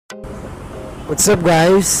What's up,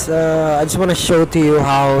 guys? I just want to show to you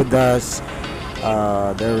how does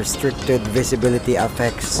the restricted visibility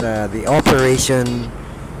affects the operation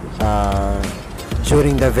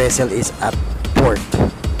during the vessel is at port.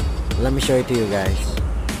 Let me show it to you guys.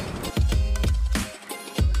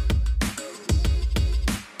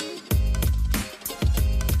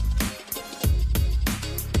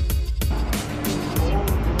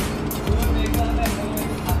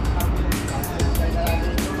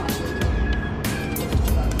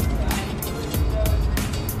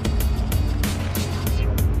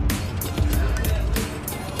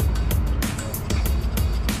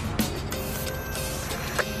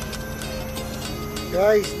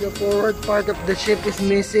 Guys, the forward part of the ship is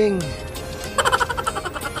missing.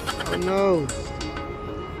 Oh no.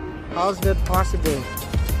 How's that possible?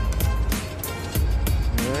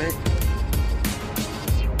 Alright.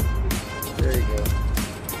 There you go.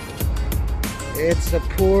 It's a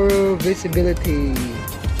poor visibility.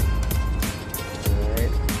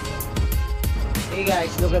 Alright. Hey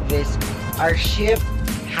guys, look at this. Our ship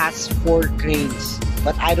has 4 cranes,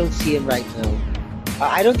 but I don't see them right now.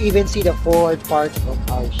 I don't even see the forward part of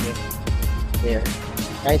our ship there,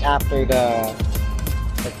 right after the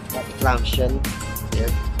clamshell there.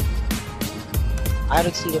 I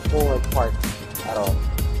don't see the forward part at all.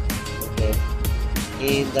 Okay,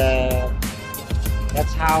 and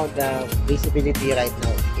that's how the visibility right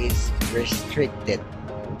now is restricted.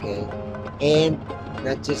 Okay, and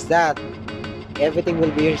not just that, everything will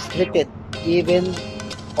be restricted, even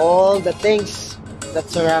all the things that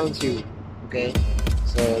surrounds you. Okay.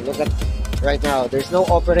 So look at right now, there's no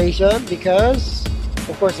operation because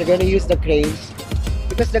of course they're gonna use the cranes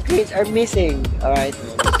because the cranes are missing. Alright,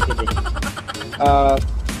 no, just kidding.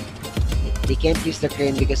 They can't use the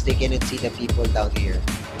crane because they cannot see the people down here.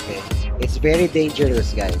 Okay, it's very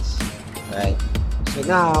dangerous, guys. Alright, so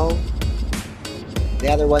now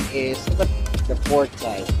the other one is look at the port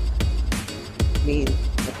side. I mean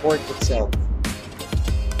the port itself.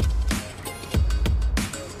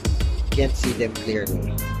 Can't see them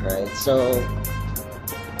clearly. Alright, so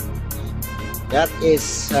that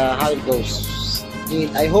is how it goes.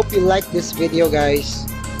 And I hope you like this video, guys,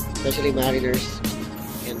 especially mariners,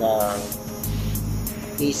 and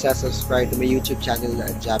please subscribe to my YouTube channel,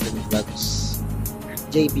 Japanese Vlogs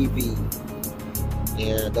JBV,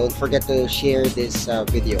 and don't forget to share this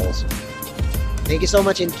video also. Thank you so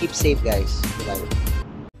much and keep safe, guys. Bye.